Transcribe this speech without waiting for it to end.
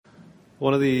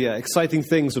One of the exciting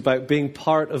things about being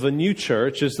part of a new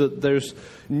church is that there's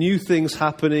new things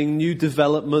happening, new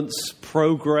developments,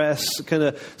 progress,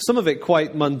 some of it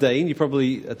quite mundane. You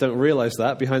probably don't realize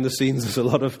that. Behind the scenes, there's a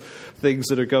lot of things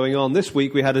that are going on. This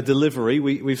week we had a delivery.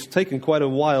 We've taken quite a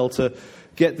while to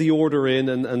get the order in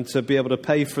and to be able to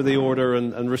pay for the order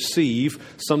and receive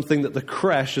something that the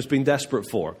creche has been desperate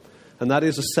for. And that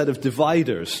is a set of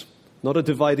dividers. Not a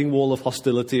dividing wall of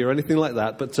hostility or anything like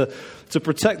that, but to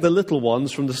protect the little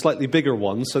ones from the slightly bigger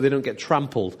ones so they don't get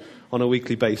trampled on a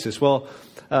weekly basis. Well,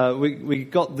 we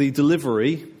got the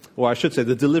delivery, or I should say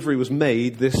the delivery was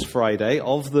made this Friday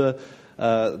of the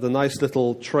nice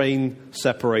little train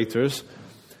separators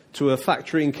to a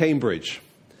factory in Cambridge.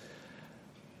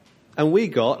 And we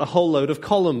got a whole load of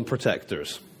column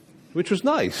protectors, which was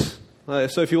nice.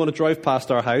 So if you want to drive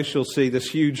past our house, you'll see this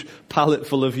huge pallet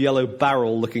full of yellow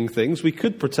barrel-looking things. We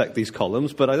could protect these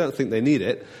columns, but I don't think they need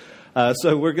it.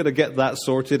 So we're going to get that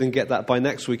sorted and get that by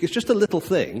next week. It's just a little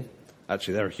thing.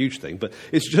 Actually, they're a huge thing, but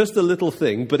it's just a little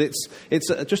thing. But it's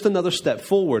just another step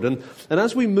forward. And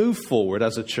as we move forward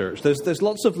as a church, there's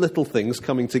lots of little things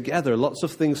coming together, lots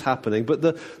of things happening. But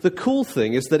the cool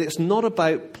thing is that it's not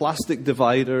about plastic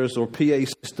dividers or PA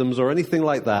systems or anything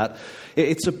like that.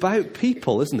 It's about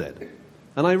people, isn't it?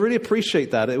 And I really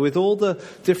appreciate that. With all the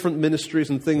different ministries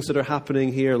and things that are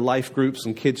happening here, life groups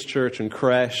and kids' church and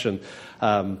creche and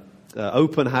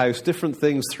open house, different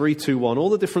things, 321, all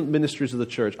the different ministries of the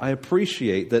church, I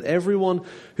appreciate that everyone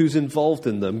who's involved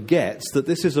in them gets that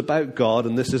this is about God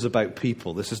and this is about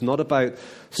people. This is not about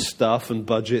stuff and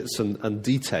budgets and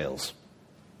details.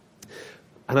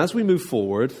 And as we move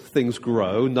forward, things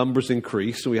grow, numbers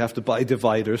increase, so we have to buy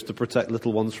dividers to protect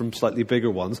little ones from slightly bigger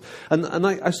ones. And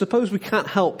I suppose we can't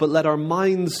help but let our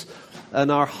minds and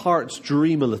our hearts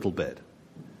dream a little bit.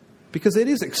 Because it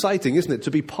is exciting, isn't it,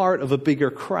 to be part of a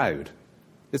bigger crowd.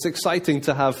 It's exciting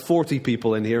to have 40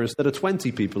 people in here instead of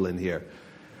 20 people in here.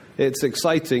 It's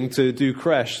exciting to do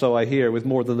creche, so I hear, with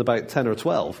more than about 10 or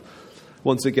 12.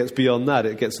 Once it gets beyond that,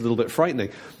 it gets a little bit frightening.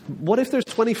 What if there's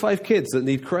 25 kids that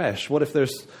need creche? What if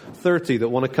there's 30 that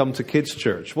want to come to kids'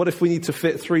 church? What if we need to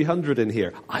fit 300 in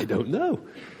here? I don't know.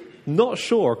 Not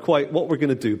sure quite what we're going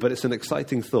to do, but it's an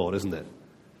exciting thought, isn't it?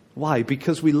 Why?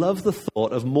 Because we love the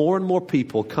thought of more and more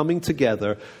people coming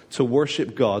together to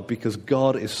worship God because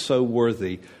God is so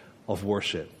worthy of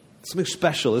worship. Something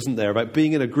special, isn't there, about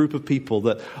being in a group of people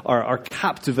that are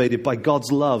captivated by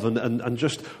God's love and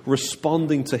just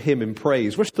responding to Him in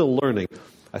praise. We're still learning,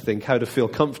 I think, how to feel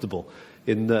comfortable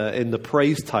in the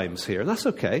praise times here. And that's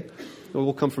okay. We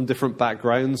all come from different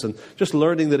backgrounds and just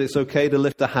learning that it's okay to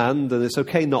lift a hand and it's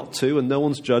okay not to, and no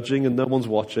one's judging and no one's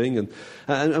watching.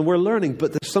 And we're learning,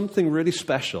 but there's something really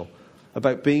special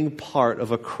about being part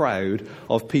of a crowd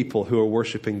of people who are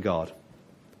worshiping God.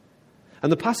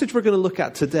 And the passage we're going to look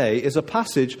at today is a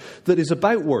passage that is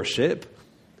about worship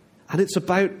and it's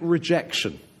about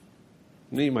rejection.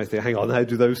 You might think, hang on, how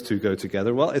do those two go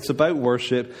together? Well, it's about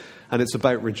worship and it's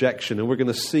about rejection. And we're going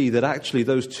to see that actually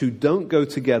those two don't go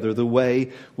together the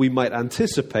way we might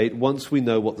anticipate once we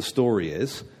know what the story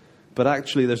is. But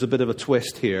actually there's a bit of a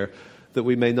twist here that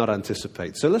we may not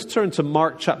anticipate. So let's turn to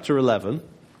Mark chapter 11.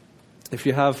 If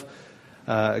you have,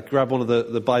 grab one of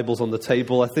the Bibles on the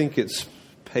table. I think it's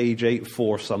page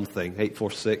 84 something,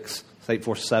 846,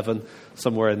 847,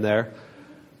 somewhere in there.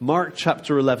 Mark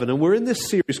chapter 11. And we're in this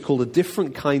series called A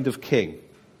Different Kind of King.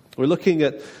 We're looking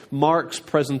at Mark's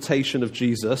presentation of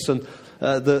Jesus. And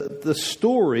the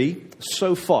story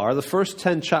so far, the first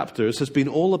 10 chapters, has been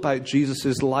all about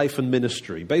Jesus' life and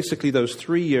ministry. Basically those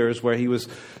 3 years where he was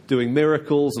doing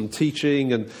miracles and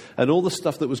teaching and all the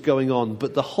stuff that was going on.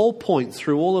 But the whole point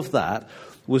through all of that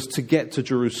was to get to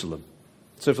Jerusalem.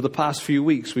 So for the past few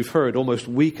weeks, we've heard almost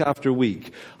week after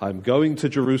week, I'm going to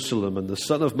Jerusalem and the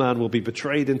Son of Man will be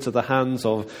betrayed into the hands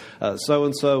of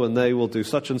so-and-so and they will do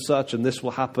such and such and this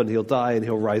will happen, he'll die and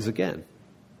he'll rise again.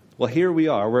 Well, here we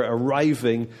are, we're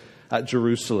arriving at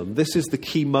Jerusalem. This is the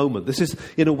key moment. This is,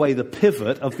 in a way, the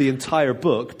pivot of the entire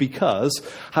book because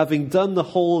having done the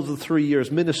whole of the 3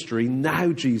 years ministry,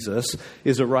 now Jesus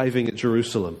is arriving at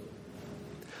Jerusalem.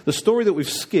 The story that we've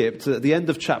skipped at the end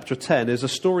of chapter 10 is a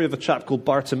story of a chap called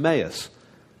Bartimaeus.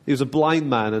 He was a blind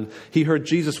man and he heard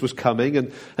Jesus was coming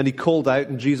and he called out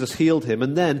and Jesus healed him.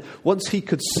 And then once he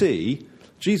could see,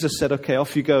 Jesus said, okay,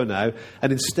 off you go now.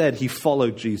 And instead he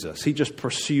followed Jesus. He just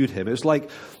pursued him. It was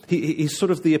like he's sort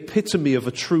of the epitome of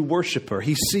a true worshiper.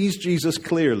 He sees Jesus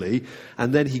clearly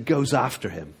and then he goes after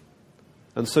him.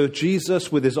 And so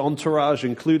Jesus with his entourage,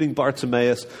 including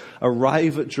Bartimaeus,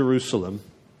 arrive at Jerusalem.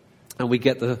 And we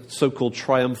get the so-called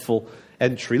triumphal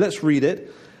entry. Let's read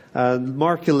it.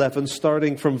 Mark 11,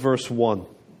 starting from verse 1.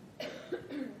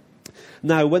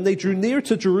 Now, when they drew near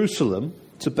to Jerusalem,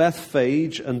 to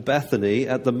Bethphage and Bethany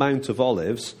at the Mount of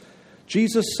Olives,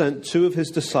 Jesus sent 2 of his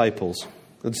disciples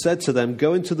and said to them,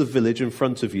 "Go into the village in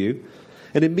front of you,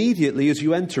 and immediately as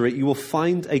you enter it, you will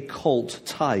find a colt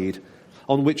tied,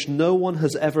 on which no one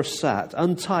has ever sat.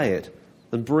 Untie it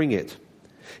and bring it.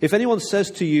 If anyone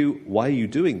says to you, 'Why are you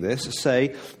doing this?'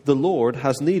 say, 'The Lord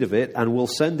has need of it, and will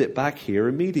send it back here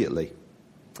immediately.'"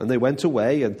 And they went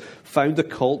away and found a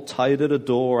colt tied at a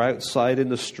door outside in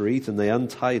the street, and they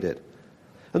untied it.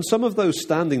 And some of those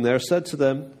standing there said to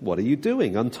them, "What are you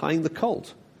doing, untying the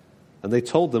colt?" And they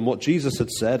told them what Jesus had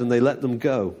said, and they let them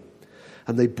go.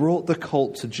 And they brought the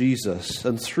colt to Jesus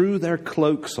and threw their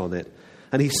cloaks on it.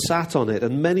 And he sat on it,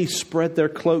 and many spread their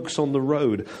cloaks on the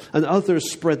road, and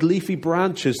others spread leafy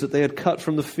branches that they had cut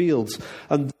from the fields.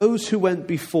 And those who went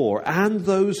before and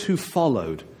those who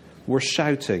followed were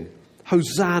shouting,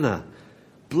 "Hosanna!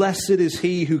 Blessed is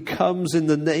he who comes in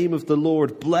the name of the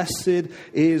Lord. Blessed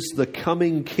is the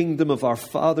coming kingdom of our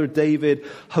father David.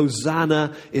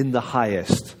 Hosanna in the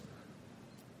highest."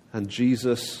 And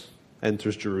Jesus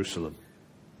enters Jerusalem.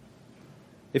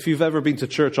 If you've ever been to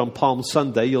church on Palm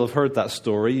Sunday, you'll have heard that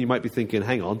story. You might be thinking,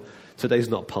 hang on, today's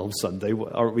not Palm Sunday.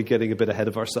 Aren't we getting a bit ahead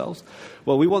of ourselves?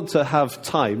 Well, we want to have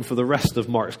time for the rest of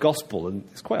Mark's gospel, and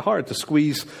it's quite hard to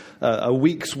squeeze a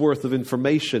week's worth of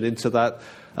information into that,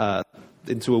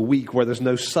 into a week where there's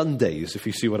no Sundays, if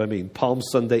you see what I mean. Palm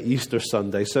Sunday, Easter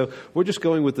Sunday. So we're just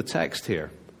going with the text here.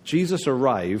 Jesus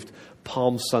arrived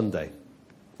Palm Sunday,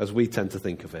 as we tend to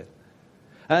think of it.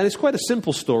 And it's quite a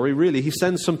simple story, really. He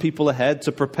sends some people ahead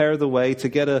to prepare the way, to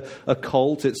get a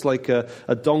colt. It's like a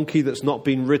donkey that's not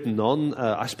been ridden on.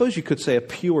 I suppose you could say a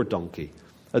pure donkey.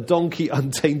 A donkey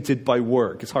untainted by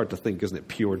work. It's hard to think, isn't it?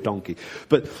 Pure donkey.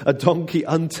 But a donkey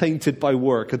untainted by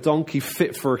work. A donkey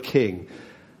fit for a king.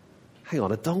 Hang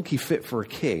on, a donkey fit for a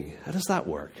king? How does that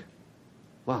work?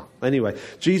 Wow. Anyway,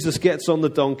 Jesus gets on the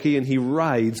donkey and he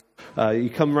rides. You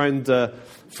come around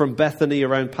from Bethany,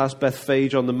 around past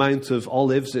Bethphage on the Mount of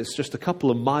Olives. It's just a couple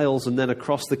of miles, and then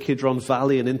across the Kidron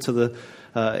Valley and into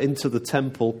the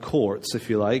temple courts, if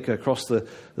you like, across the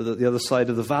other side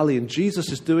of the valley. And Jesus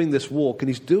is doing this walk, and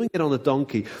he's doing it on a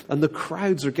donkey, and the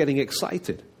crowds are getting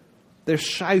excited. They're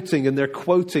shouting and they're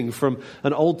quoting from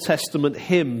an Old Testament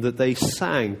hymn that they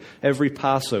sang every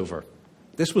Passover.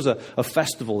 This was a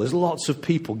festival. There's lots of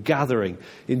people gathering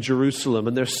in Jerusalem,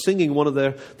 and they're singing one of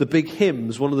the big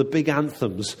hymns, one of the big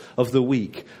anthems of the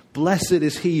week. Blessed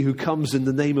is he who comes in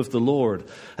the name of the Lord.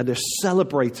 And they're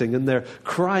celebrating, and they're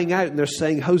crying out, and they're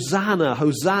saying, Hosanna,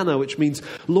 Hosanna, which means,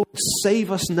 Lord, save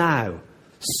us now.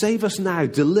 Save us now.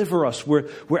 Deliver us. We're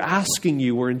asking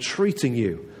you. We're entreating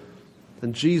you.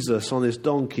 And Jesus on his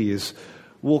donkey is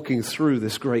walking through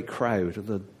this great crowd, and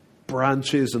the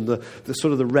branches and the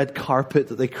sort of the red carpet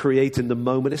that they create in the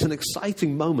moment. It's an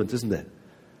exciting moment, isn't it?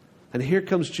 And here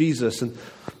comes Jesus, and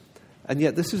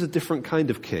yet this is a different kind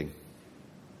of king.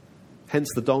 Hence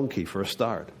the donkey for a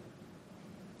start.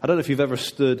 I don't know if you've ever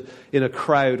stood in a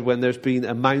crowd when there's been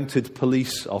a mounted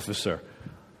police officer,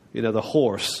 you know, the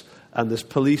horse, and this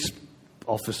police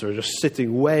officer just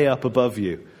sitting way up above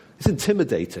you. It's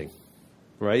intimidating,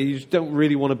 right? You just don't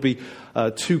really want to be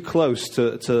too close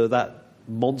to that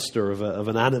monster of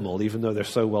an animal, even though they're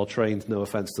so well trained, no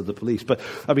offense to the police. But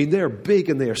I mean, they're big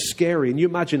and they're scary, and you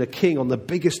imagine a king on the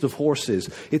biggest of horses.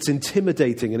 It's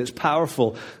intimidating and it's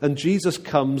powerful, and Jesus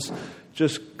comes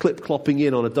just clip-clopping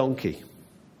in on a donkey.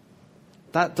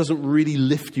 That doesn't really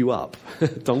lift you up.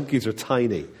 Donkeys are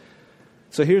tiny.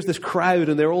 So here's this crowd,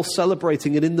 and they're all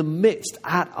celebrating, and in the midst,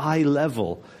 at eye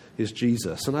level, is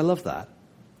Jesus. And I love that.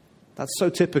 That's so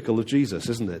typical of Jesus,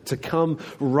 isn't it? To come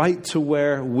right to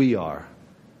where we are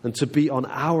and to be on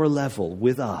our level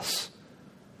with us.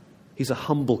 He's a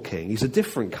humble king. He's a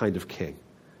different kind of king.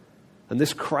 And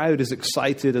this crowd is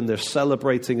excited, and they're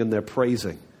celebrating and they're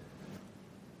praising.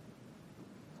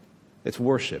 It's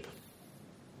worship.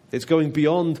 It's going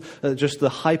beyond just the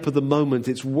hype of the moment.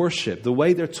 It's worship. The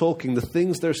way they're talking, the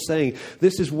things they're saying,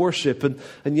 this is worship.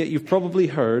 And yet you've probably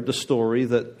heard the story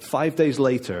that 5 days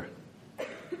later,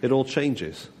 it all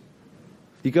changes.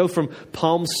 You go from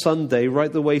Palm Sunday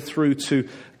right the way through to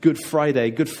Good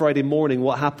Friday. Good Friday morning,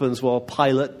 what happens? Well,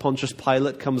 Pontius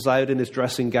Pilate comes out in his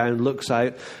dressing gown, looks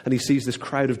out, and he sees this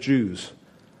crowd of Jews.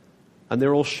 And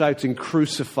they're all shouting,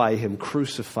 "Crucify him,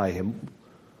 crucify him."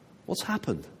 What's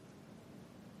happened?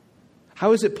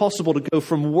 How is it possible to go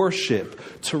from worship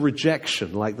to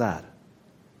rejection like that?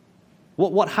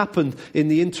 What happened in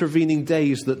the intervening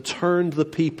days that turned the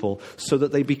people so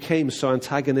that they became so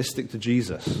antagonistic to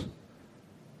Jesus?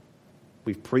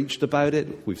 We've preached about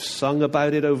it. We've sung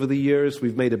about it over the years.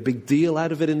 We've made a big deal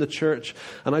out of it in the church.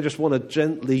 And I just want to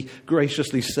gently,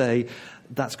 graciously say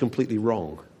that's completely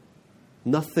wrong.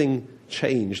 Nothing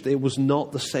changed. It was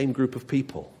not the same group of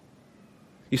people.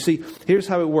 You see, here's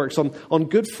how it works. On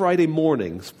Good Friday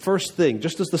mornings, first thing,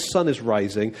 just as the sun is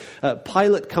rising,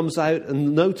 Pilate comes out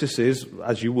and notices,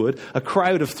 as you would, a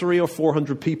crowd of 300 or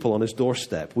 400 people on his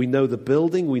doorstep. We know the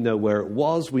building, we know where it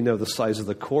was, we know the size of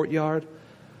the courtyard.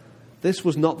 This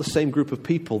was not the same group of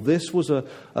people. This was a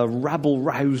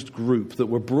rabble-roused group that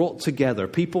were brought together,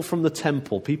 people from the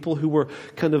temple, people who were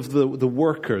kind of the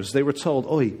workers. They were told,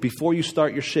 "Oi, before you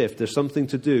start your shift, there's something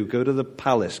to do. Go to the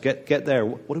palace. Get there.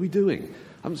 What are we doing?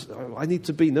 I need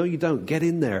to be." "No, you don't. Get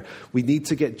in there. We need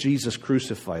to get Jesus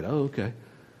crucified." "Oh, okay."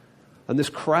 And this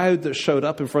crowd that showed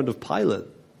up in front of Pilate,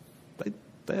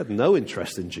 they had no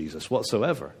interest in Jesus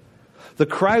whatsoever. The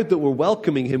crowd that were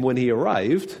welcoming him when he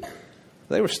arrived,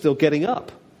 they were still getting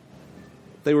up.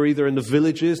 They were either in the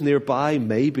villages nearby,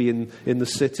 maybe in the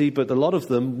city, but a lot of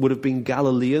them would have been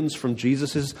Galileans from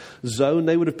Jesus' zone.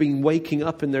 They would have been waking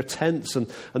up in their tents and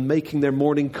making their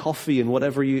morning coffee and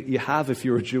whatever you have if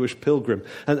you're a Jewish pilgrim.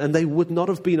 And they would not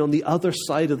have been on the other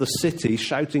side of the city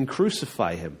shouting,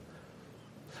 "Crucify him."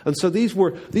 And so these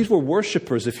were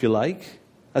worshippers, if you like.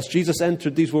 As Jesus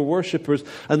entered, these were worshippers.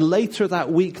 And later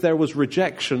that week, there was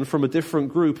rejection from a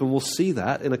different group, and we'll see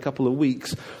that in a couple of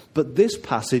weeks. But this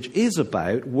passage is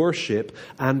about worship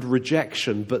and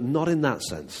rejection, but not in that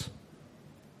sense.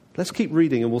 Let's keep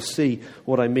reading, and we'll see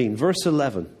what I mean. Verse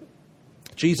 11.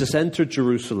 Jesus entered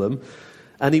Jerusalem,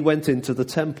 and he went into the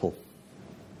temple.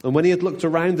 And when he had looked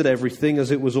around at everything,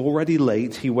 as it was already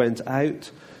late, he went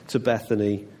out to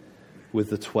Bethany with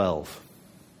the 12.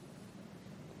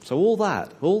 So all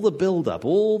that, all the build-up,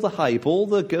 all the hype, all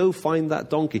the go find that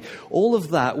donkey, all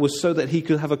of that was so that he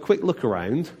could have a quick look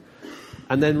around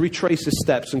and then retrace his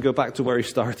steps and go back to where he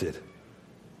started.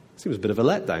 Seems a bit of a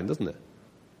letdown, doesn't it?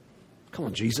 Come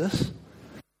on, Jesus.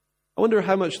 I wonder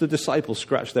how much the disciples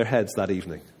scratched their heads that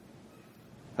evening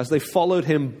as they followed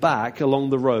him back along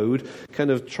the road,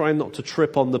 kind of trying not to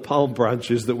trip on the palm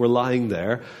branches that were lying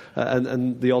there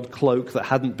and the odd cloak that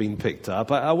hadn't been picked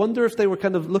up. I wonder if they were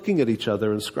kind of looking at each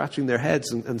other and scratching their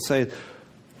heads and saying,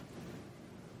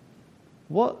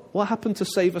 what happened to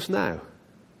save us now?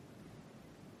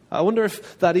 I wonder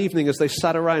if that evening as they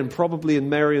sat around, probably in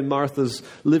Mary and Martha's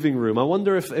living room, I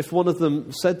wonder if one of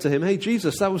them said to him, "Hey,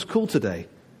 Jesus, that was cool today."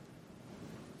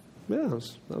 Yeah,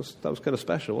 that was kind of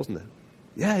special, wasn't it?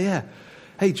 Yeah.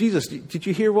 "Hey, Jesus, did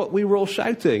you hear what we were all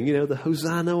shouting? You know, the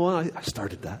Hosanna one? I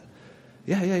started that."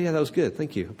 Yeah, that was good.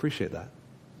 Thank you. Appreciate that.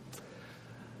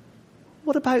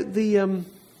 What about the,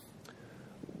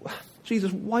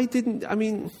 Jesus, why didn't,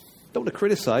 don't want to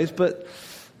criticize, but,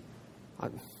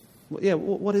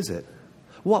 what is it?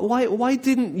 Why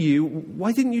didn't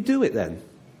you do it then?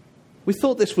 We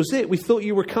thought this was it. We thought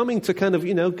you were coming to kind of,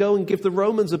 go and give the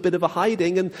Romans a bit of a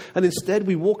hiding, and instead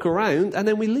we walk around and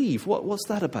then we leave. What's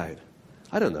that about?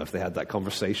 I don't know if they had that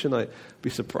conversation. I'd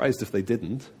be surprised if they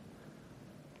didn't.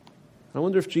 I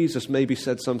wonder if Jesus maybe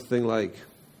said something like,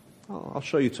 "I'll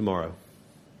show you tomorrow.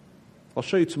 I'll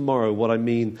show you tomorrow what I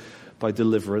mean by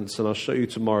deliverance, and I'll show you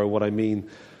tomorrow what I mean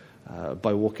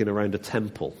by walking around a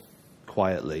temple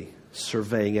quietly,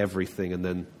 surveying everything and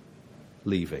then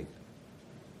leaving."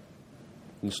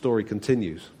 And the story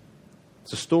continues.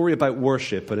 It's a story about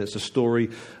worship, and it's a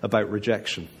story about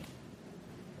rejection.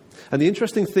 And the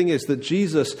interesting thing is that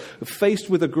Jesus, faced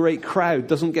with a great crowd,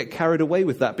 doesn't get carried away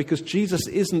with that, because Jesus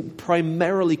isn't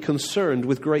primarily concerned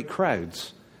with great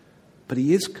crowds, but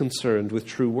he is concerned with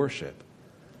true worship.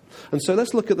 And so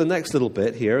let's look at the next little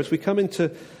bit here as we come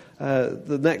into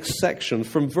the next section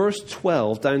from verse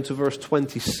 12 down to verse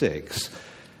 26.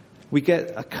 We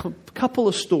get a couple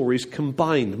of stories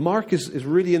combined. Mark is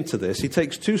really into this. He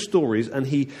takes two stories and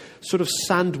he sort of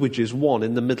sandwiches one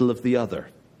in the middle of the other.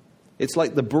 It's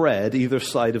like the bread either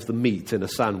side of the meat in a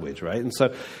sandwich, right? And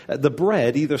so the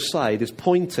bread either side is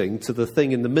pointing to the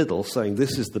thing in the middle, saying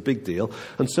this is the big deal.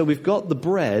 And so we've got the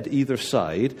bread either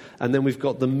side, and then we've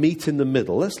got the meat in the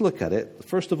middle. Let's look at it.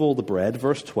 First of all, the bread,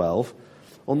 verse 12.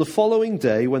 On the following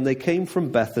day, when they came from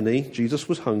Bethany, Jesus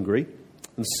was hungry.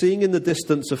 And seeing in the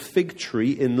distance a fig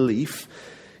tree in leaf,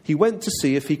 he went to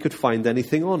see if he could find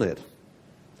anything on it.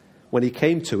 When he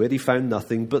came to it, he found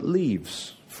nothing but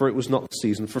leaves, for it was not the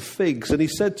season for figs. And he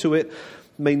said to it,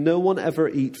 "May no one ever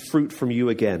eat fruit from you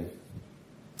again."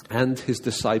 And his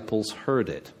disciples heard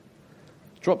it.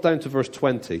 Drop down to verse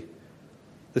 20.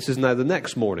 This is now the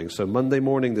next morning, so Monday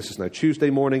morning, this is now Tuesday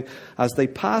morning. As they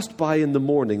passed by in the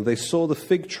morning, they saw the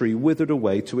fig tree withered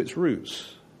away to its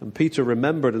roots. And Peter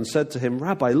remembered and said to him,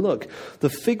 Rabbi, look, the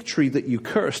fig tree that you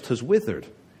cursed has withered.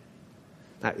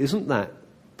 Now, isn't that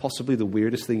possibly the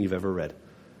weirdest thing you've ever read?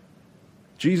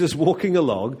 Jesus walking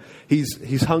along,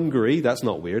 he's hungry, that's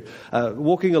not weird.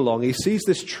 Walking along, he sees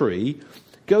this tree,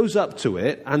 goes up to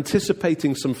it,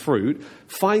 anticipating some fruit,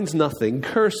 finds nothing,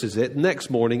 curses it. Next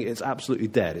morning, it's absolutely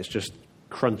dead. It's just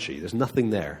crunchy. There's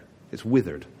nothing there. It's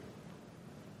withered.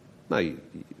 Now,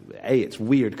 it's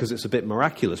weird because it's a bit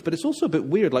miraculous, but it's also a bit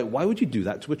weird. Like, why would you do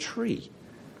that to a tree?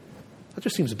 That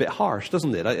just seems a bit harsh,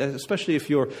 doesn't it? Especially if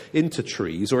you're into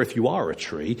trees or if you are a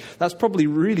tree. That's probably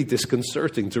really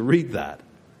disconcerting to read that.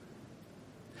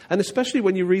 And especially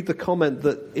when you read the comment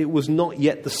that it was not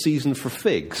yet the season for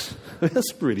figs. I mean,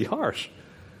 that's really harsh.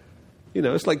 You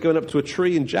know, it's like going up to a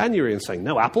tree in January and saying,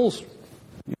 no apples,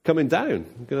 you're coming down.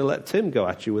 I'm going to let Tim go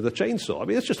at you with a chainsaw. I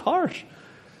mean, it's just harsh.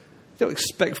 You don't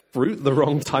expect fruit the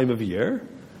wrong time of year.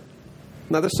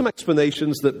 Now, there's some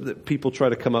explanations that people try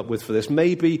to come up with for this.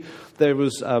 Maybe there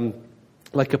was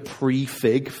like a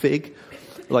pre-fig,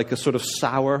 like a sort of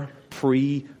sour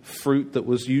pre-fruit that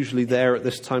was usually there at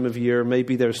this time of year.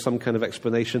 Maybe there's some kind of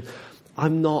explanation.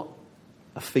 I'm not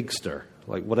a figster,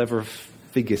 like whatever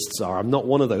figists are. I'm not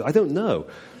one of those. I don't know.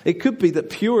 It could be that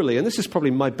purely, and this is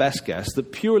probably my best guess,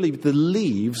 that purely the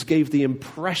leaves gave the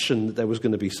impression that there was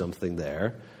going to be something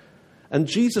there. And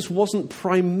Jesus wasn't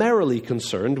primarily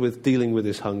concerned with dealing with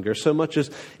his hunger so much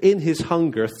as in his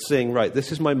hunger saying, right,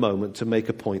 this is my moment to make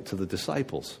a point to the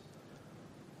disciples.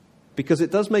 Because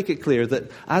it does make it clear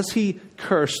that as he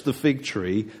cursed the fig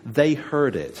tree, they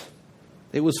heard it.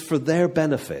 It was for their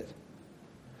benefit.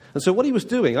 And so what he was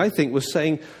doing, I think, was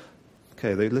saying,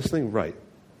 okay, they're listening, right.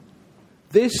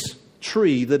 This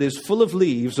tree that is full of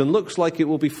leaves and looks like it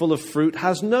will be full of fruit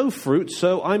has no fruit,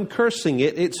 so I'm cursing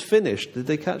it. It's finished. Did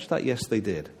they catch that? Yes, they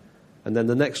did. And then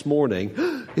the next morning,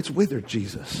 it's withered,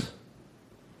 Jesus.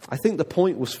 I think the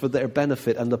point was for their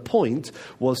benefit, and the point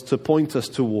was to point us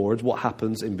towards what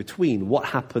happens in between, what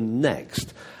happened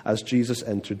next as Jesus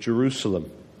entered Jerusalem.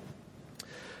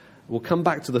 We'll come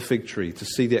back to the fig tree to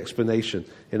see the explanation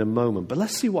in a moment, but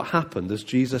let's see what happened as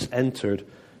Jesus entered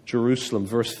Jerusalem.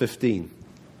 Verse 15.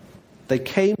 They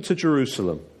came to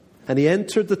Jerusalem, and he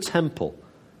entered the temple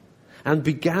and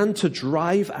began to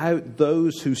drive out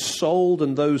those who sold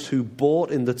and those who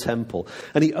bought in the temple.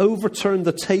 And he overturned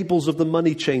the tables of the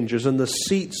money changers and the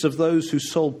seats of those who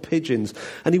sold pigeons.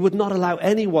 And he would not allow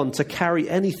anyone to carry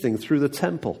anything through the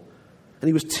temple. And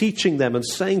he was teaching them and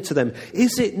saying to them,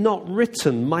 is it not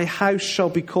written, my house shall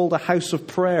be called a house of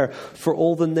prayer for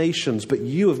all the nations, but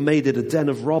you have made it a den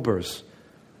of robbers?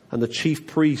 And the chief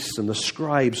priests and the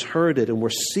scribes heard it and were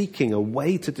seeking a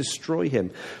way to destroy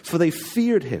him, for they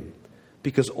feared him,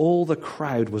 because all the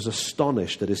crowd was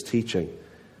astonished at his teaching.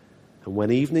 And when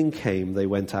evening came, they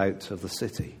went out of the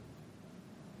city.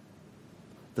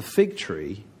 The fig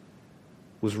tree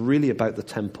was really about the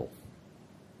temple.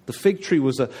 The fig tree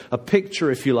was a picture,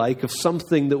 if you like, of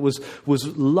something that was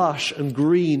lush and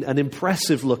green and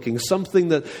impressive looking, something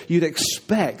that you'd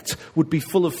expect would be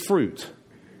full of fruit.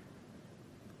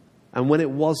 And when it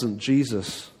wasn't,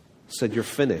 Jesus said, you're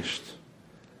finished.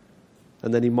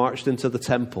 And then he marched into the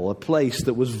temple, a place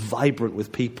that was vibrant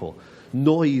with people,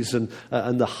 noise and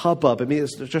the hubbub. I mean,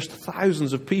 it's just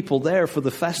thousands of people there for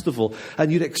the festival.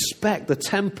 And you'd expect the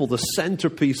temple, the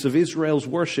centerpiece of Israel's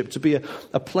worship, to be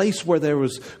a place where there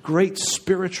was great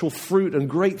spiritual fruit and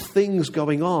great things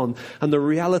going on. And the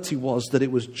reality was that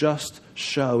it was just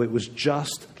show. It was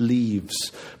just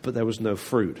leaves, but there was no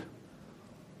fruit.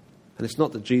 And it's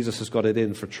not that Jesus has got it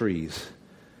in for trees.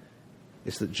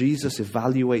 It's that Jesus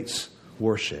evaluates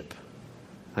worship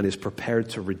and is prepared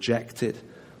to reject it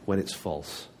when it's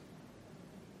false.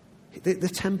 The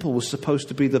temple was supposed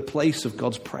to be the place of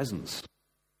God's presence.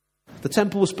 The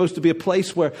temple was supposed to be a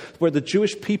place where the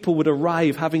Jewish people would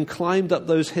arrive, having climbed up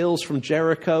those hills from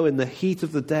Jericho in the heat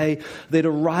of the day. They'd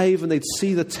arrive and they'd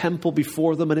see the temple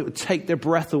before them, and it would take their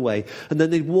breath away. And then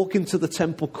they'd walk into the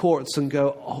temple courts and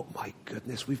go, oh my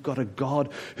goodness, we've got a God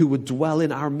who would dwell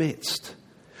in our midst.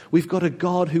 We've got a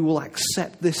God who will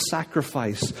accept this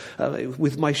sacrifice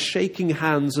with my shaking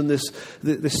hands and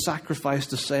this sacrifice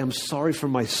to say, I'm sorry for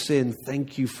my sin.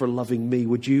 Thank you for loving me.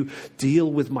 Would you deal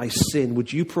with my sin?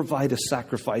 Would you provide a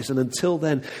sacrifice? And until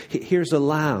then, here's a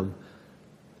lamb.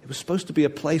 It was supposed to be a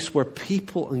place where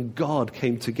people and God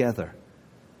came together.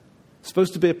 It's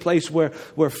supposed to be a place where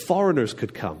foreigners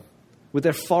could come with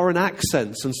their foreign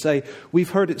accents and say,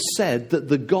 we've heard it said that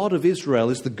the God of Israel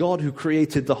is the God who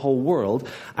created the whole world,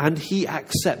 and he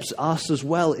accepts us as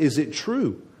well. Is it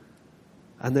true?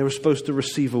 And they were supposed to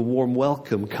receive a warm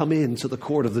welcome. Come in to the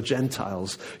court of the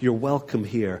Gentiles. You're welcome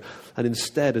here. And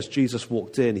instead, as Jesus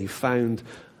walked in, he found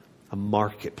a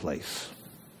marketplace.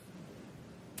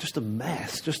 Just a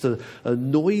mess, just a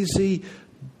noisy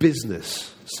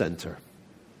business center,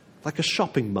 like a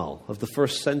shopping mall of the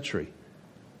first century.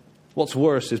 What's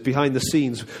worse is behind the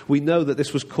scenes, we know that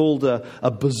this was called a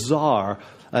bazaar,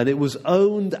 and it was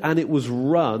owned and it was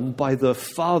run by the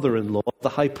father-in-law of the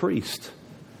high priest.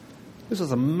 This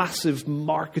was a massive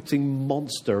marketing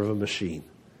monster of a machine.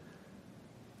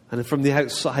 And from the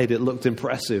outside it looked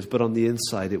impressive, but on the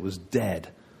inside it was dead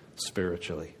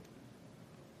spiritually.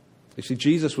 You see,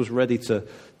 Jesus was ready to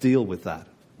deal with that.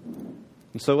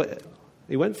 And so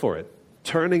he went for it.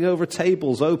 Turning over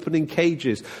tables, opening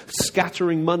cages,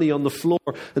 scattering money on the floor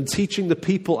and teaching the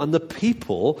people. And the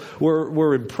people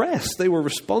were impressed. They were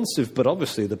responsive, but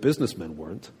obviously the businessmen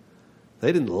weren't.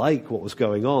 They didn't like what was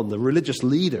going on. The religious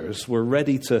leaders were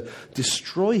ready to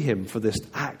destroy him for this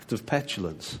act of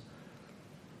petulance.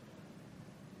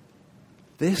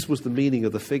 This was the meaning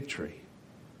of the fig tree.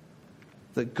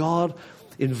 That God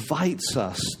invites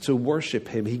us to worship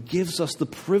him. He gives us the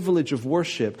privilege of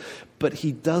worship, but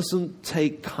he doesn't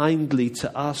take kindly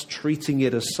to us treating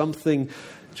it as something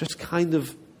just kind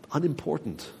of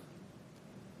unimportant.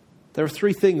 There are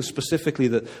three things specifically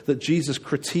that Jesus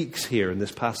critiques here in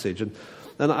this passage. And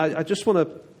I just want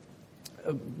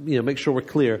to make sure we're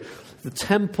clear. The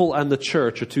temple and the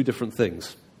church are two different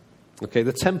things. Okay,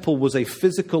 the temple was a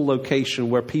physical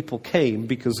location where people came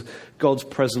because God's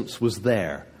presence was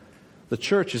there. The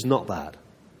church is not that.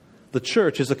 The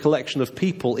church is a collection of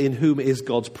people in whom is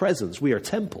God's presence. We are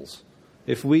temples.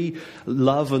 If we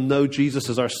love and know Jesus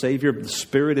as our Savior, the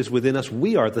Spirit is within us,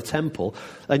 we are the temple.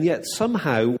 And yet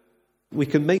somehow we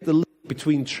can make the link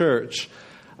between church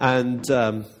and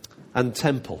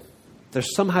temple.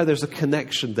 There's a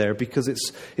connection there because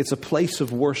it's a place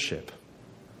of worship.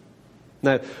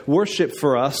 Now, worship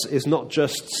for us is not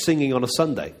just singing on a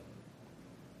Sunday.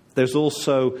 There's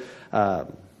also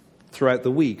throughout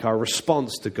the week, our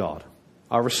response to God,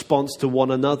 our response to one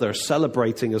another,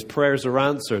 celebrating as prayers are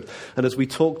answered, and as we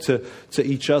talk to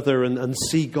each other and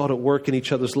see God at work in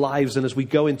each other's lives, and as we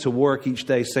go into work each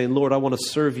day saying, Lord, I want to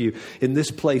serve you in this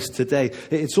place today.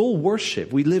 It's all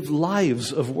worship. We live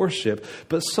lives of worship,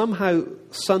 but somehow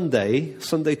Sunday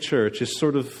church is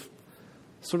sort of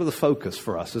the focus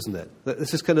for us, isn't it?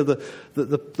 This is kind of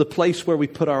the place where we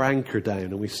put our anchor down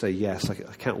and we say, yes, I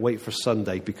can't wait for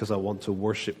Sunday because I want to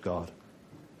worship God.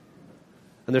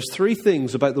 And there's three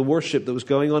things about the worship that was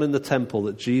going on in the temple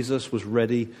that Jesus was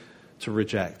ready to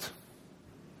reject.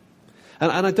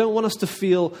 And I don't want us to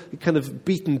feel kind of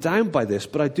beaten down by this,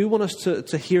 but I do want us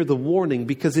to hear the warning,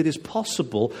 because it is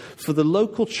possible for the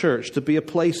local church to be a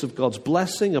place of God's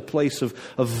blessing, a place of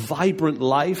vibrant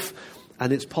life.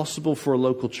 And it's possible for a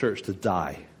local church to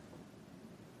die.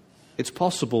 It's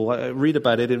possible. I read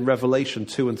about it in Revelation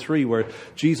 2 and 3, where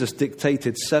Jesus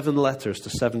dictated 7 letters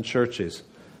to 7 churches.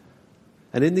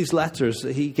 And in these letters,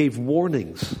 he gave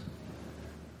warnings.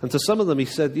 And to some of them, he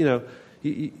said, you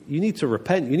need to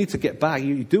repent. You need to get back.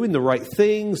 You're doing the right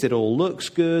things. It all looks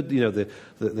good.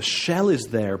 The shell is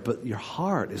there, but your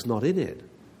heart is not in it.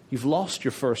 You've lost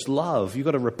your first love. You've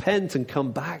got to repent and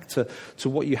come back to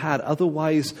what you had.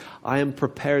 Otherwise, I am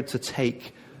prepared to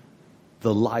take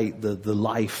the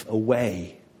life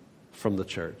away from the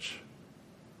church.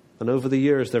 And over the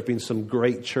years, there have been some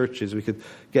great churches. We could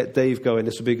get Dave going.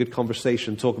 This would be a good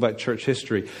conversation. Talk about church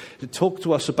history. Talk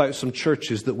to us about some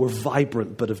churches that were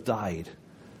vibrant but have died.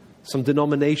 Some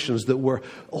denominations that were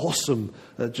awesome,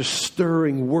 just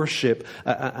stirring worship,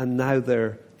 and now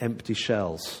they're empty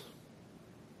shells.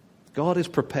 God is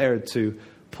prepared to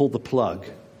pull the plug.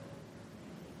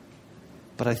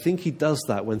 But I think he does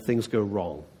that when things go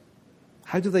wrong.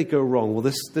 How do they go wrong? Well,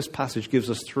 this passage gives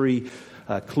us 3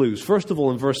 clues. First of all,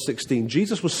 in verse 16,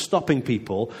 Jesus was stopping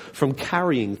people from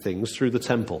carrying things through the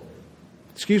temple.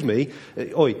 Excuse me,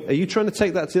 oi, are you trying to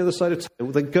take that to the other side of town?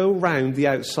 Well, then go round the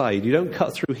outside. You don't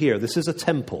cut through here. This is a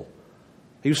temple.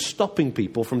 He was stopping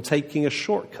people from taking a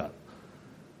shortcut.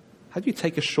 How do you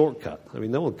take a shortcut? I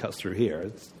mean, no one cuts through here.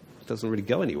 It doesn't really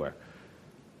go anywhere.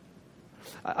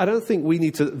 I don't think we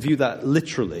need to view that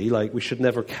literally, like we should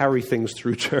never carry things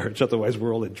through church, otherwise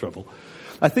we're all in trouble.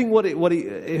 I think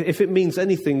if it means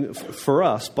anything for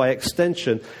us, by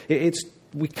extension,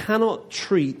 we cannot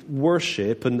treat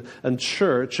worship and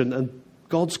church and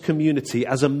God's community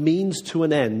as a means to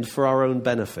an end for our own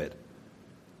benefit.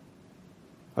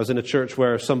 I was in a church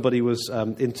where somebody was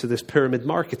into this pyramid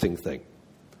marketing thing.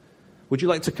 Would you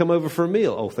like to come over for a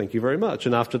meal? Oh, thank you very much.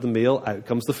 And after the meal, out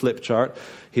comes the flip chart.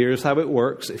 Here's how it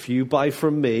works. If you buy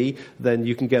from me, then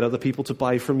you can get other people to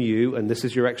buy from you, and this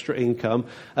is your extra income.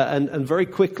 And very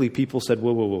quickly, people said,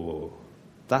 whoa.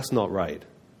 That's not right.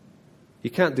 You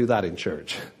can't do that in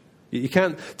church. You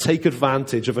can't take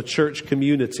advantage of a church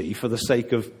community for the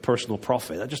sake of personal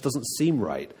profit. That just doesn't seem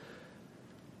right.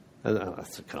 And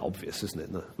that's kind of obvious, isn't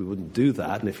it? No, we wouldn't do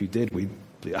that. And if you did, we'd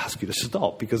ask you to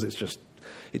stop, because it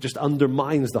just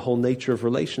undermines the whole nature of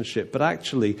relationship. But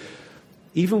actually,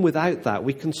 even without that,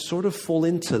 we can sort of fall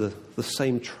into the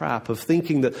same trap of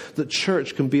thinking that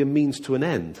church can be a means to an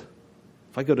end.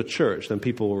 If I go to church, then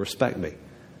people will respect me.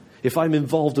 If I'm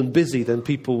involved and busy, then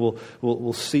people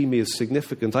will see me as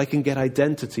significant. I can get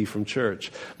identity from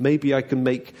church. Maybe I can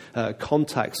make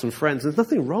contacts and friends. There's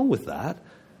nothing wrong with that.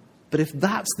 But if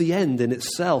that's the end in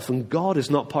itself and God is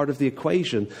not part of the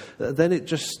equation, then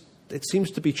it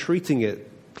seems to be treating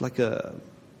it like a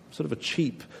sort of a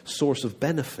cheap source of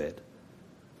benefit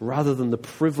rather than the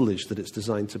privilege that it's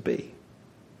designed to be.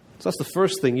 So that's the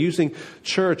first thing, using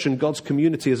church and God's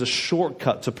community as a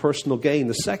shortcut to personal gain.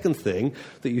 The second thing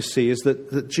that you see is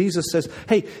that Jesus says,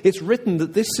 hey, it's written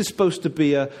that this is supposed to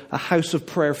be a house of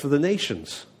prayer for the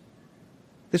nations.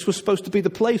 This was supposed to be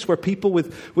the place where people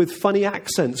with funny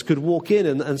accents could walk in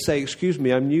and say, excuse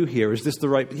me, I'm new here. Is this the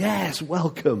right? Yes,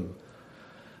 welcome.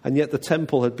 And yet the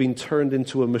temple had been turned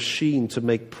into a machine to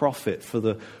make profit for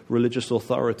the religious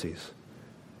authorities.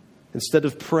 Instead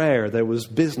of prayer, there was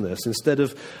business. Instead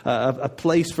of a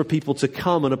place for people to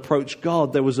come and approach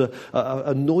God, there was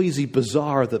a noisy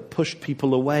bazaar that pushed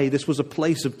people away. This was a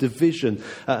place of division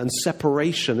and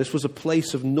separation. This was a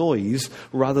place of noise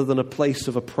rather than a place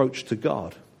of approach to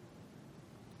God.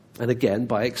 And again,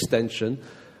 by extension,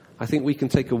 I think we can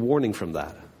take a warning from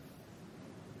that.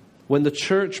 When the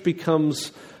church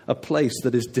becomes a place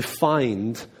that is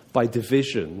defined by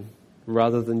division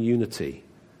rather than unity,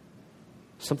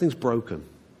 something's broken.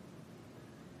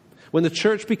 When the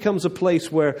church becomes a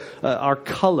place where our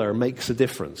color makes a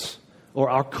difference, or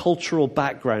our cultural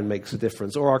background makes a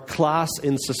difference, or our class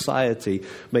in society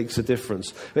makes a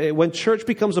difference. When church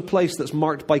becomes a place that's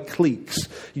marked by cliques,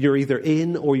 you're either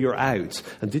in or you're out.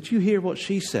 And did you hear what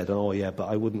she said? Oh yeah, but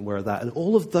I wouldn't wear that. And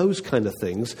all of those kind of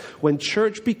things. When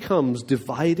church becomes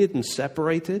divided and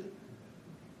separated,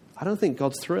 I don't think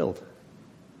God's thrilled.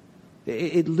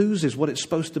 It loses what it's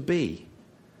supposed to be.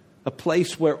 A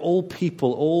place where all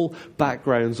people, all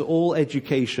backgrounds, all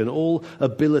education, all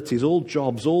abilities, all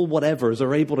jobs, all whatevers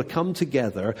are able to come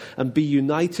together and be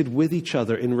united with each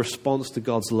other in response to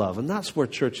God's love. And that's where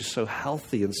church is so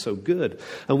healthy and so good.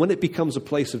 And when it becomes a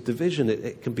place of division,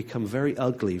 it can become very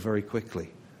ugly very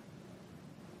quickly.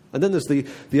 And then there's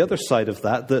the other side of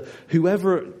that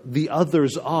whoever the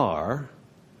others are,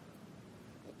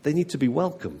 they need to be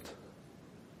welcomed.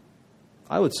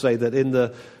 I would say that in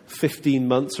the 15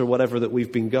 months or whatever that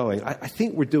we've been going, I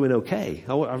think we're doing okay.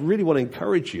 I really want to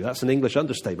encourage you. That's an English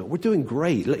understatement. We're doing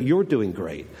great. You're doing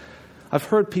great. I've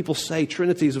heard people say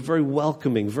Trinity is a very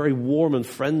welcoming, very warm and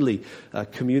friendly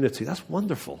community. That's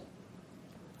wonderful.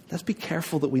 Let's be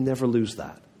careful that we never lose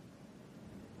that.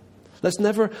 Let's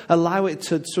never allow it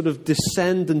to sort of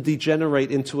descend and degenerate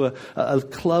into a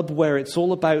club where it's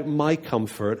all about my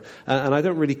comfort and I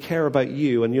don't really care about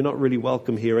you and you're not really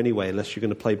welcome here anyway unless you're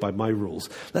going to play by my rules.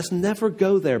 Let's never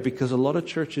go there, because a lot of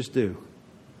churches do.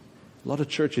 A lot of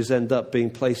churches end up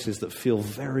being places that feel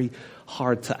very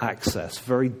hard to access,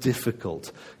 very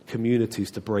difficult communities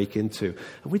to break into.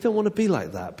 And we don't want to be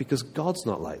like that, because God's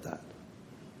not like that.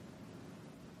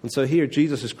 And so here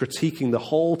Jesus is critiquing the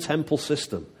whole temple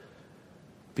system,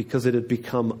 because it had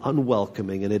become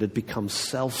unwelcoming and it had become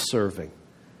self-serving.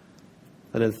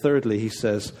 And then thirdly, he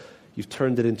says, you've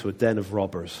turned it into a den of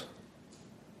robbers.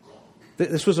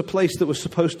 This was a place that was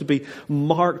supposed to be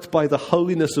marked by the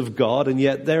holiness of God, and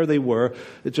yet there they were,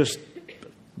 just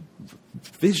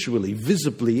visually,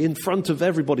 visibly, in front of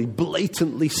everybody,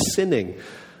 blatantly sinning.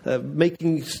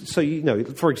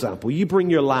 For example, you bring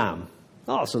your lamb.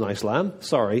 Oh, it's a nice lamb.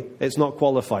 Sorry, it's not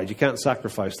qualified. You can't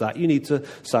sacrifice that. You need to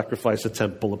sacrifice a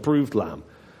temple-approved lamb.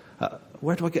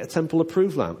 Where do I get a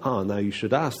temple-approved lamb? Now you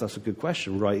should ask. That's a good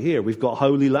question right here. We've got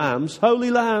holy lambs. Holy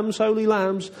lambs, holy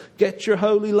lambs. Get your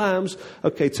holy lambs.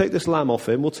 Okay, take this lamb off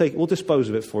him. We'll dispose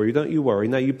of it for you. Don't you worry.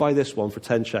 Now you buy this one for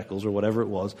 10 shekels or whatever it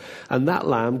was. And that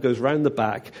lamb goes round the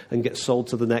back and gets sold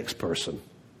to the next person.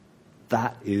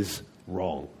 That is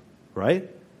wrong, right?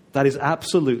 That is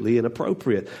absolutely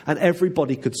inappropriate. And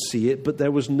everybody could see it, but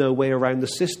there was no way around the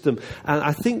system. And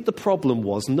I think the problem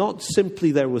was not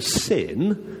simply there was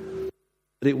sin,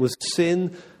 but it was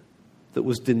sin that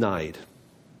was denied.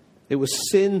 It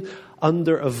was sin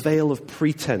under a veil of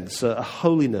pretense, a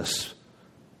holiness.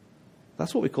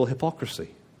 That's what we call hypocrisy.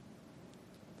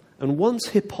 And once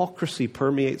hypocrisy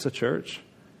permeates a church,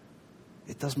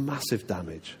 it does massive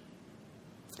damage.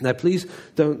 Now, please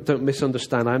don't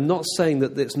misunderstand. I'm not saying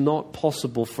that it's not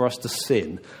possible for us to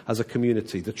sin as a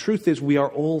community. The truth is we are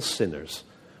all sinners.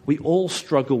 We all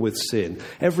struggle with sin.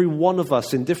 Every one of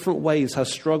us in different ways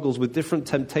has struggles with different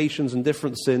temptations and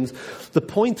different sins. The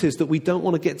point is that we don't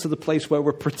want to get to the place where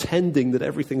we're pretending that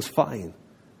everything's fine.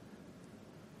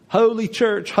 Holy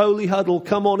church, holy huddle,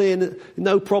 come on in,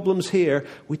 no problems here.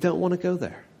 We don't want to go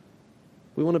there.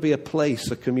 We want to be a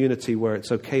place, a community where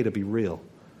it's okay to be real.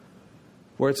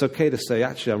 Where it's okay to say,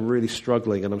 actually, I'm really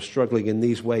struggling, and I'm struggling in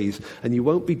these ways. And you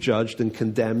won't be judged and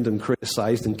condemned and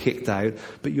criticized and kicked out,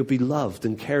 but you'll be loved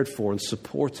and cared for and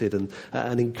supported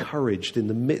and encouraged in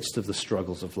the midst of the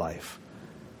struggles of life.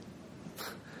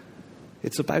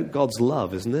 It's about God's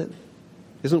love, isn't it?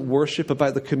 Isn't worship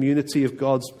about the community of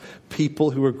God's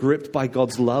people who are gripped by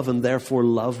God's love and therefore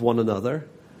love one another?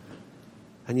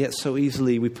 And yet so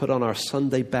easily we put on our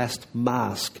Sunday best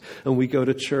mask and we go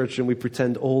to church and we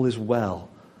pretend all is well.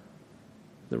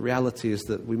 The reality is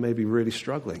that we may be really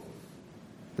struggling.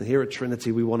 And here at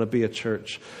Trinity, we want to be a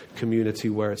church community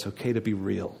where it's okay to be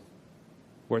real,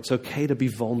 where it's okay to be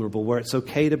vulnerable, where it's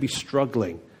okay to be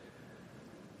struggling.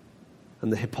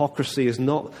 And the hypocrisy is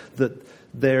not that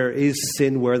there is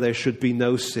sin where there should be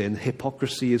no sin.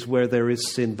 Hypocrisy is where there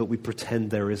is sin, but we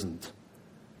pretend there isn't.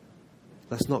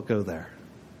 Let's not go there.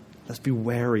 Let's be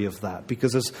wary of that,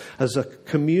 because as a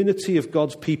community of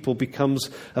God's people becomes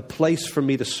a place for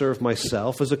me to serve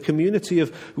myself, as a community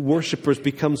of worshippers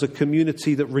becomes a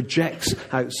community that rejects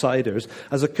outsiders,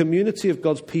 as a community of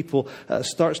God's people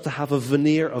starts to have a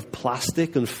veneer of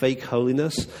plastic and fake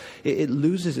holiness, it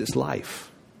loses its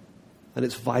life and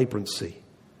its vibrancy.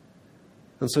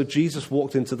 And so Jesus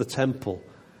walked into the temple,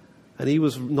 and he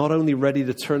was not only ready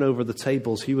to turn over the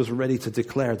tables, he was ready to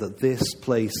declare that this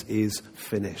place is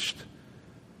finished.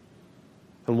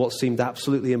 And what seemed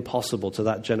absolutely impossible to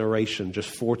that generation just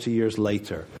 40 years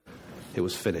later, it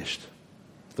was finished.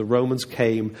 The Romans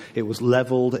came, it was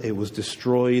leveled, it was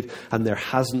destroyed, and there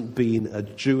hasn't been a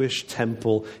Jewish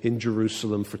temple in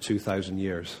Jerusalem for 2,000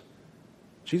 years.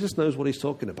 Jesus knows what he's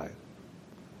talking about.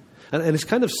 And it's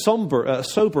kind of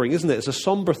sobering, isn't it? It's a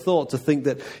somber thought to think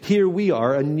that here we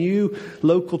are, a new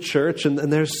local church, and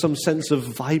there's some sense of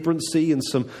vibrancy and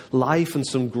some life and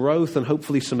some growth and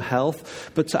hopefully some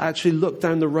health. But to actually look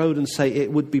down the road and say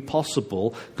it would be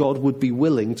possible, God would be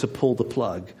willing to pull the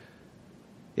plug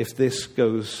if this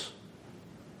goes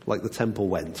like the temple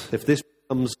went. If this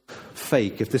becomes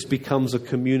fake, if this becomes a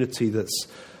community that's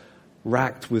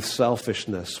racked with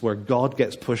selfishness, where God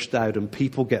gets pushed out and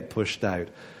people get pushed out,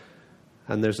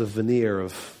 and there's a veneer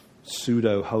of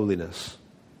pseudo-holiness.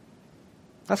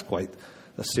 That's quite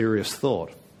a serious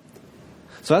thought.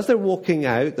 So as they're walking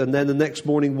out, and then the next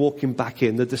morning walking back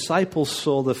in, the disciples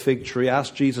saw the fig tree,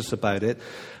 asked Jesus about it.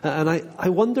 And I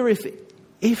wonder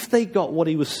if they got what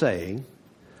he was saying,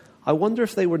 I wonder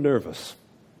if they were nervous.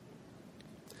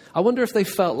 I wonder if they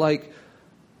felt like,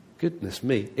 goodness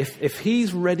me, if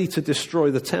he's ready to destroy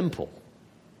the temple,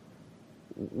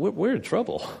 we're in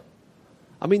trouble.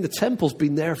 I mean, the temple's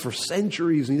been there for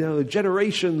centuries,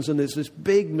 generations, and there's this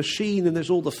big machine, and there's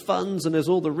all the funds, and there's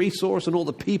all the resource, and all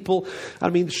the people.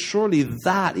 I mean, surely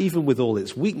that, even with all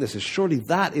its weaknesses, surely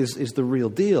that is the real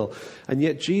deal. And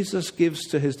yet Jesus gives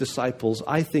to his disciples,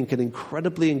 I think, an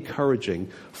incredibly encouraging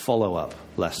follow-up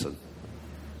lesson.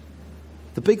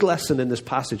 The big lesson in this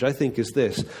passage, I think, is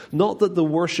this. Not that the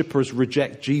worshippers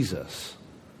reject Jesus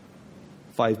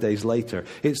 5 days later.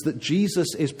 It's that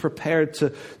Jesus is prepared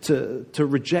to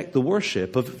reject the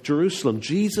worship of Jerusalem.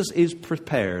 Jesus is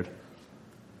prepared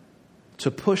to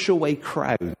push away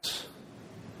crowds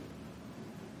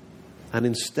and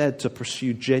instead to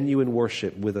pursue genuine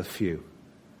worship with a few.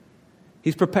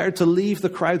 He's prepared to leave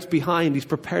the crowds behind. He's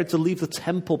prepared to leave the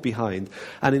temple behind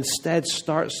and instead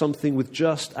start something with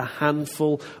just a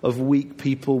handful of weak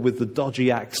people with the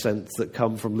dodgy accents that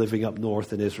come from living up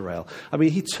north in Israel. I mean,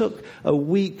 he took a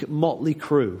weak, motley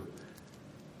crew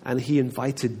and he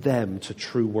invited them to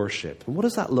true worship. And what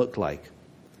does that look like?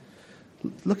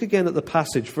 Look again at the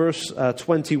passage, verse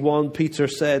 21. Peter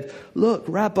said, "Look,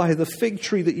 Rabbi, the fig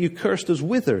tree that you cursed has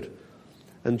withered."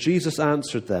 And Jesus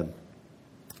answered them,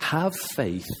 "Have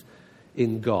faith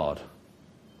in God."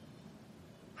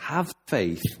 Have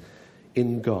faith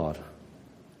in God.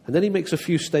 And then he makes a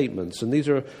few statements, and these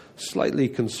are slightly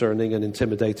concerning and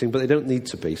intimidating, but they don't need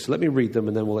to be. So let me read them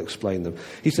and then we'll explain them.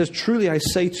 He says, "Truly I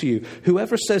say to you,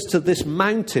 whoever says to this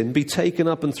mountain, be taken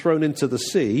up and thrown into the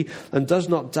sea, and does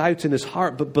not doubt in his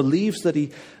heart, but believes that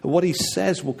what he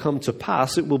says will come to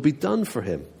pass, it will be done for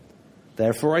him.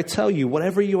 Therefore I tell you,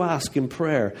 whatever you ask in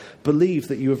prayer, believe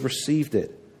that you have received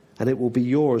it, and it will be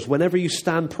yours. Whenever you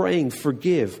stand praying,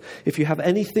 forgive if you have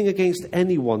anything against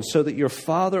anyone, so that your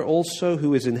Father also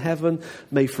who is in heaven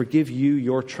may forgive you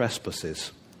your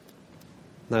trespasses.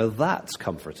 Now that's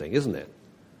comforting, isn't it?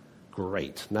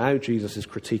 Great. Now Jesus is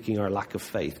critiquing our lack of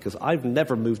faith, because I've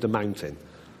never moved a mountain.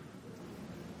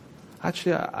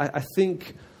 Actually, I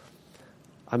think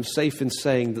I'm safe in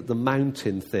saying that the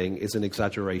mountain thing is an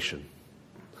exaggeration.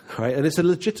 Right? And it's a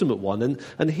legitimate one.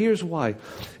 And here's why.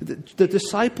 The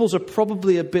disciples are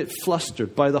probably a bit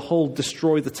flustered by the whole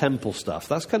destroy the temple stuff.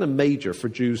 That's kind of major for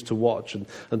Jews to watch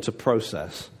and to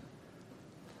process.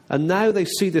 And now they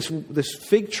see this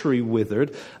fig tree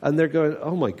withered, and they're going,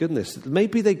 oh my goodness.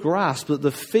 Maybe they grasp that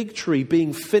the fig tree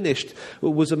being finished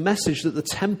was a message that the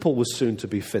temple was soon to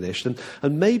be finished.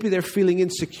 And maybe they're feeling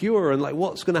insecure and like,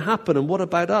 what's going to happen? And what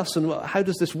about us? And how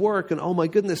does this work? And oh my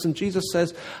goodness. And Jesus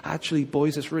says, actually,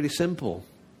 boys, it's really simple.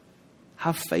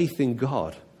 Have faith in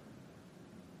God.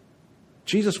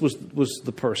 Jesus was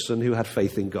the person who had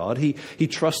faith in God. He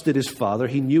trusted his Father.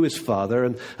 He knew his Father.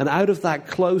 And out of that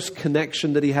close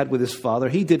connection that he had with his Father,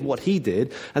 he did what he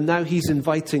did. And now he's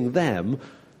inviting them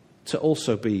to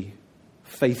also be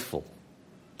faithful,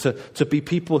 to be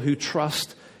people who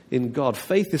trust in God.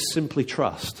 Faith is simply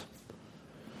trust.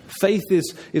 Faith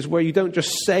is where you don't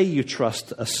just say you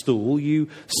trust a stool, you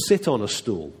sit on a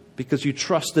stool because you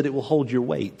trust that it will hold your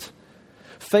weight.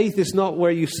 Faith is not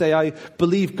where you say, I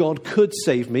believe God could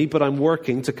save me, but I'm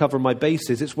working to cover my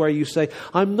bases. It's where you say,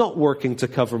 I'm not working to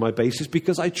cover my bases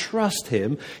because I trust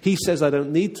him. He says I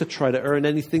don't need to try to earn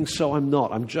anything, so I'm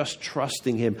not. I'm just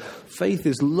trusting him. Faith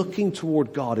is looking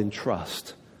toward God in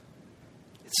trust.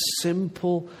 It's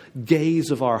simple gaze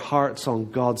of our hearts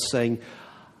on God saying,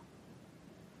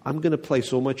 I'm going to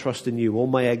place all my trust in you, all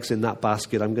my eggs in that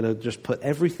basket. I'm going to just put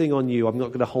everything on you. I'm not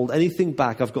going to hold anything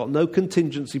back. I've got no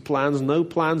contingency plans, no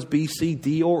plans B, C,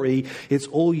 D, or E. It's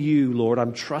all you, Lord.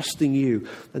 I'm trusting you.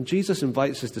 And Jesus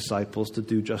invites his disciples to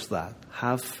do just that.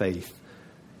 Have faith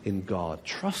in God.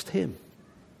 Trust him.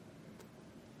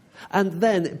 And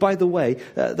then, by the way,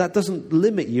 that doesn't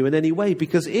limit you in any way,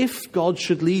 because if God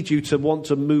should lead you to want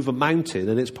to move a mountain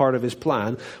and it's part of his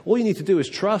plan, all you need to do is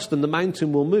trust and the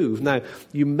mountain will move. Now,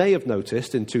 you may have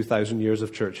noticed in 2,000 years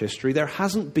of church history, there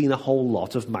hasn't been a whole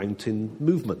lot of mountain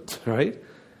movement, right?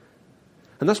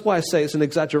 And that's why I say it's an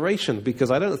exaggeration,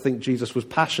 because I don't think Jesus was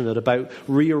passionate about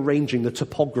rearranging the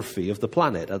topography of the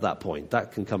planet at that point.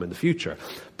 That can come in the future.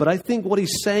 But I think what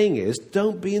he's saying is,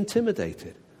 don't be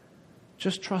intimidated.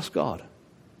 Just trust God.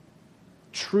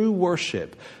 True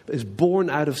worship is born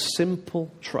out of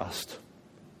simple trust.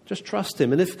 Just trust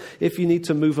him. And if you need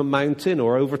to move a mountain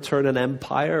or overturn an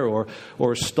empire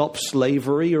or stop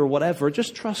slavery or whatever,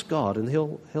 just trust God and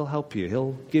he'll help you.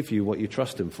 He'll give you what you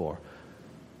trust him for.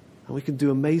 And we can do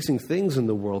amazing things in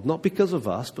the world, not because of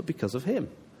us, but because of him.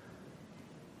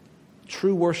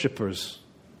 True worshipers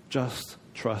just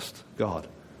trust God.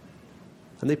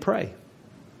 And they pray.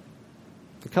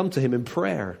 They come to him in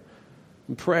prayer.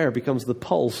 And prayer becomes the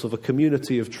pulse of a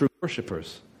community of true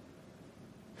worshipers.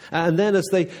 And then as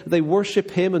they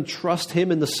worship him and trust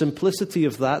him in the simplicity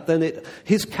of that, then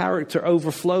his character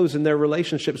overflows in their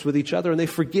relationships with each other, and they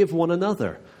forgive one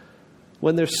another.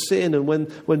 When there's sin and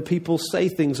when people say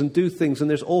things and do things and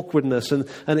there's awkwardness and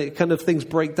it kind of things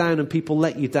break down and people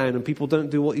let you down and people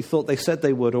don't do what you thought they said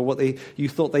they would or what you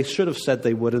thought they should have said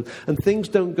they would and things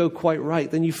don't go quite right,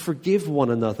 then you forgive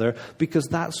one another, because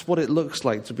that's what it looks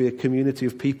like to be a community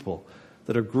of people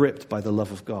that are gripped by the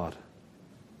love of God.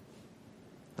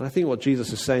 And I think what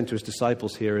Jesus is saying to his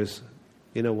disciples here is,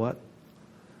 you know what?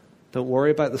 Don't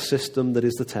worry about the system that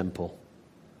is the temple.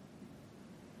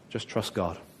 Just trust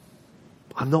God.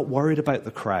 I'm not worried about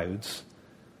the crowds.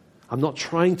 I'm not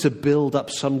trying to build up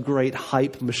some great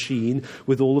hype machine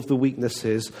with all of the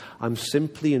weaknesses. I'm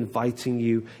simply inviting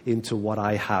you into what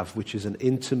I have, which is an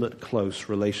intimate, close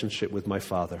relationship with my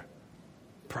Father.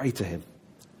 Pray to him.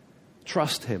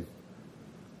 Trust him.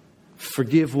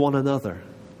 Forgive one another.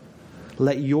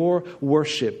 Let your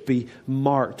worship be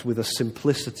marked with a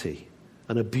simplicity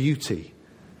and a beauty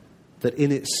that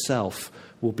in itself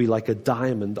will be like a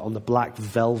diamond on the black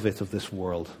velvet of this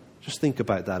world. Just think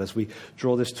about that as we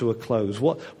draw this to a close.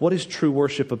 What is true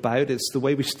worship about? It's the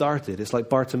way we started. It's like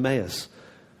Bartimaeus.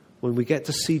 When we get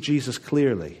to see Jesus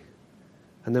clearly,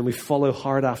 and then we follow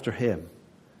hard after him.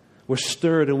 We're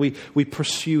stirred and we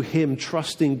pursue him,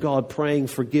 trusting God, praying,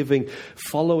 forgiving,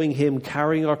 following him,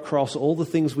 carrying our cross. All the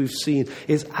things we've seen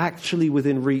is actually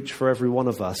within reach for every one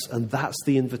of us. And that's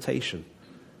the invitation.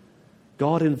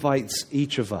 God invites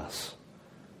each of us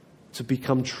to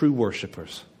become true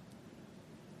worshipers.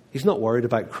 He's not worried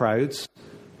about crowds,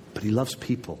 but he loves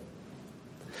people.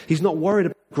 He's not worried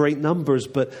about great numbers,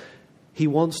 but he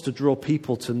wants to draw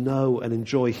people to know and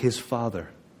enjoy his Father.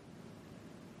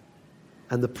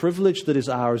 And the privilege that is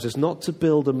ours is not to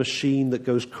build a machine that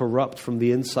goes corrupt from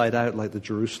the inside out like the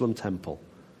Jerusalem temple.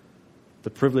 The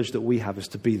privilege that we have is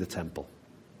to be the temple,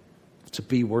 to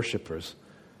be worshipers.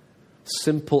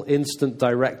 Simple, instant,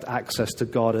 direct access to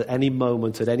God at any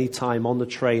moment, at any time, on the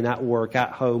train, at work,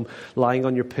 at home, lying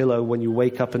on your pillow when you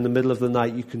wake up in the middle of the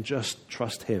night. You can just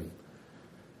trust him.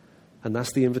 And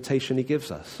that's the invitation he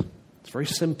gives us. It's very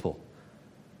simple,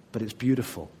 but it's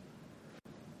beautiful.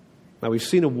 Now, we've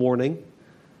seen a warning.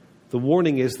 The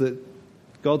warning is that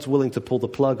God's willing to pull the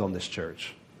plug on this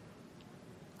church.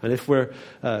 And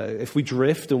if we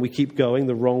drift and we keep going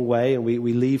the wrong way and we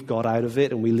leave God out of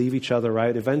it and we leave each other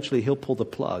out, eventually he'll pull the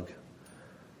plug.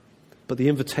 But the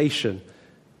invitation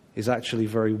is actually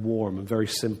very warm and very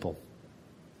simple.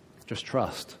 Just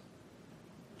trust.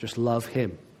 Just love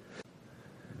him.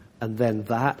 And then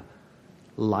that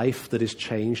life that is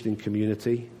changed in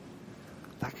community,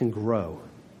 that can grow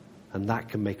and that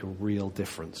can make a real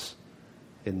difference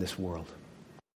in this world.